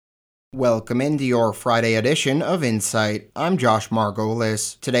Welcome into your Friday edition of Insight. I'm Josh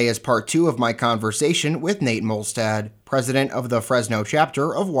Margolis. Today is part 2 of my conversation with Nate Molstad, president of the Fresno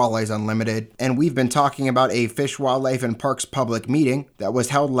chapter of Walleyes Unlimited, and we've been talking about a Fish, Wildlife, and Parks public meeting that was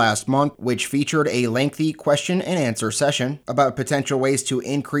held last month, which featured a lengthy question and answer session about potential ways to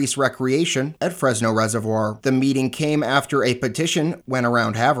increase recreation at Fresno Reservoir. The meeting came after a petition went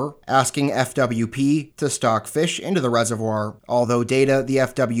around Havre asking FWP to stock fish into the reservoir. Although data the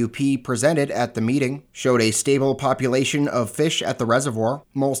FWP presented at the meeting showed a stable population of fish at the reservoir,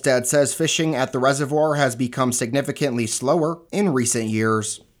 Molstad says fishing at the reservoir has become significantly slower in recent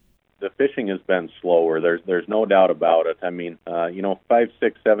years. The fishing has been slower. There's no doubt about it. I mean, 5,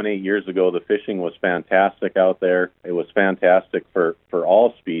 6, 7, 8 years ago, the fishing was fantastic out there. It was fantastic for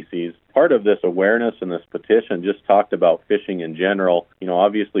all species. Part of this awareness and this petition just talked about fishing in general.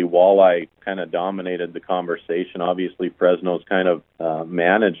 Obviously walleye kind of dominated the conversation. Obviously Fresno's kind of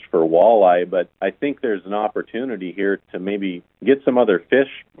managed for walleye, but I think there's an opportunity here to maybe get some other fish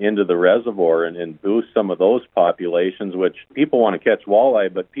into the reservoir and boost some of those populations, which people want to catch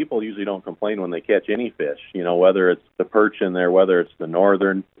walleye, but people usually don't complain when they catch any fish, whether it's the perch in there, whether it's the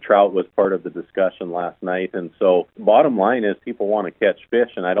northern trout was part of the discussion last night. And so bottom line is people want to catch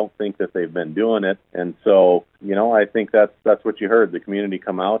fish, and I don't think that they've been doing it. And so, I think that's what you heard. The community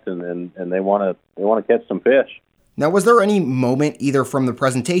come out and they want to catch some fish. Now, was there any moment either from the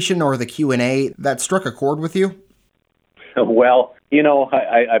presentation or the Q&A that struck a chord with you? Well,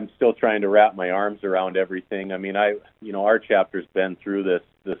 I'm still trying to wrap my arms around everything. I mean, our chapter's been through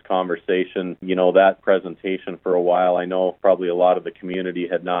this conversation, that presentation for a while. I know probably a lot of the community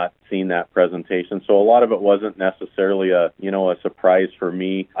had not seen that presentation, so a lot of it wasn't necessarily a surprise for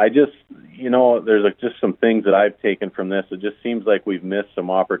me. I just, there's just some things that I've taken from this. It just seems like we've missed some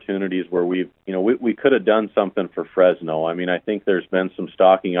opportunities where we could have done something for Fresno. I mean, I think there's been some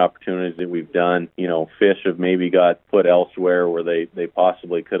stocking opportunities that we've done. Fish have maybe got put elsewhere where they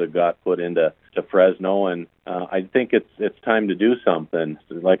possibly could have got put into Fresno, and I think it's time to do something.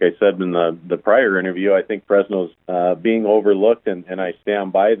 Like I said in the prior interview, I think Fresno's being overlooked, and I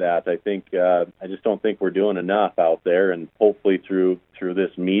stand by that. I think I just don't think we're doing enough out there, and hopefully through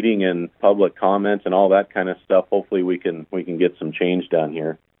this meeting and public comments and all that kind of stuff, hopefully we can get some change done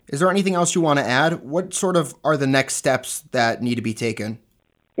here. Is there anything else you want to add? What sort of are the next steps that need to be taken?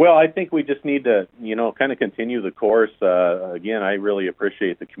 Well, I think we just need to, kind of continue the course. Again, I really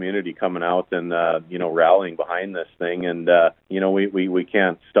appreciate the community coming out and, rallying behind this thing. And, we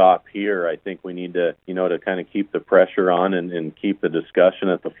can't stop here. I think we need to, to kind of keep the pressure on and keep the discussion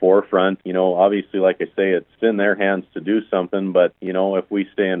at the forefront. Obviously, like I say, it's in their hands to do something. But, if we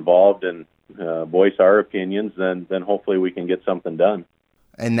stay involved and voice our opinions, then hopefully we can get something done.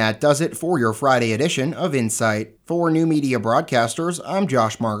 And that does it for your Friday edition of Insight. For New Media Broadcasters, I'm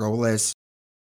Josh Margolis.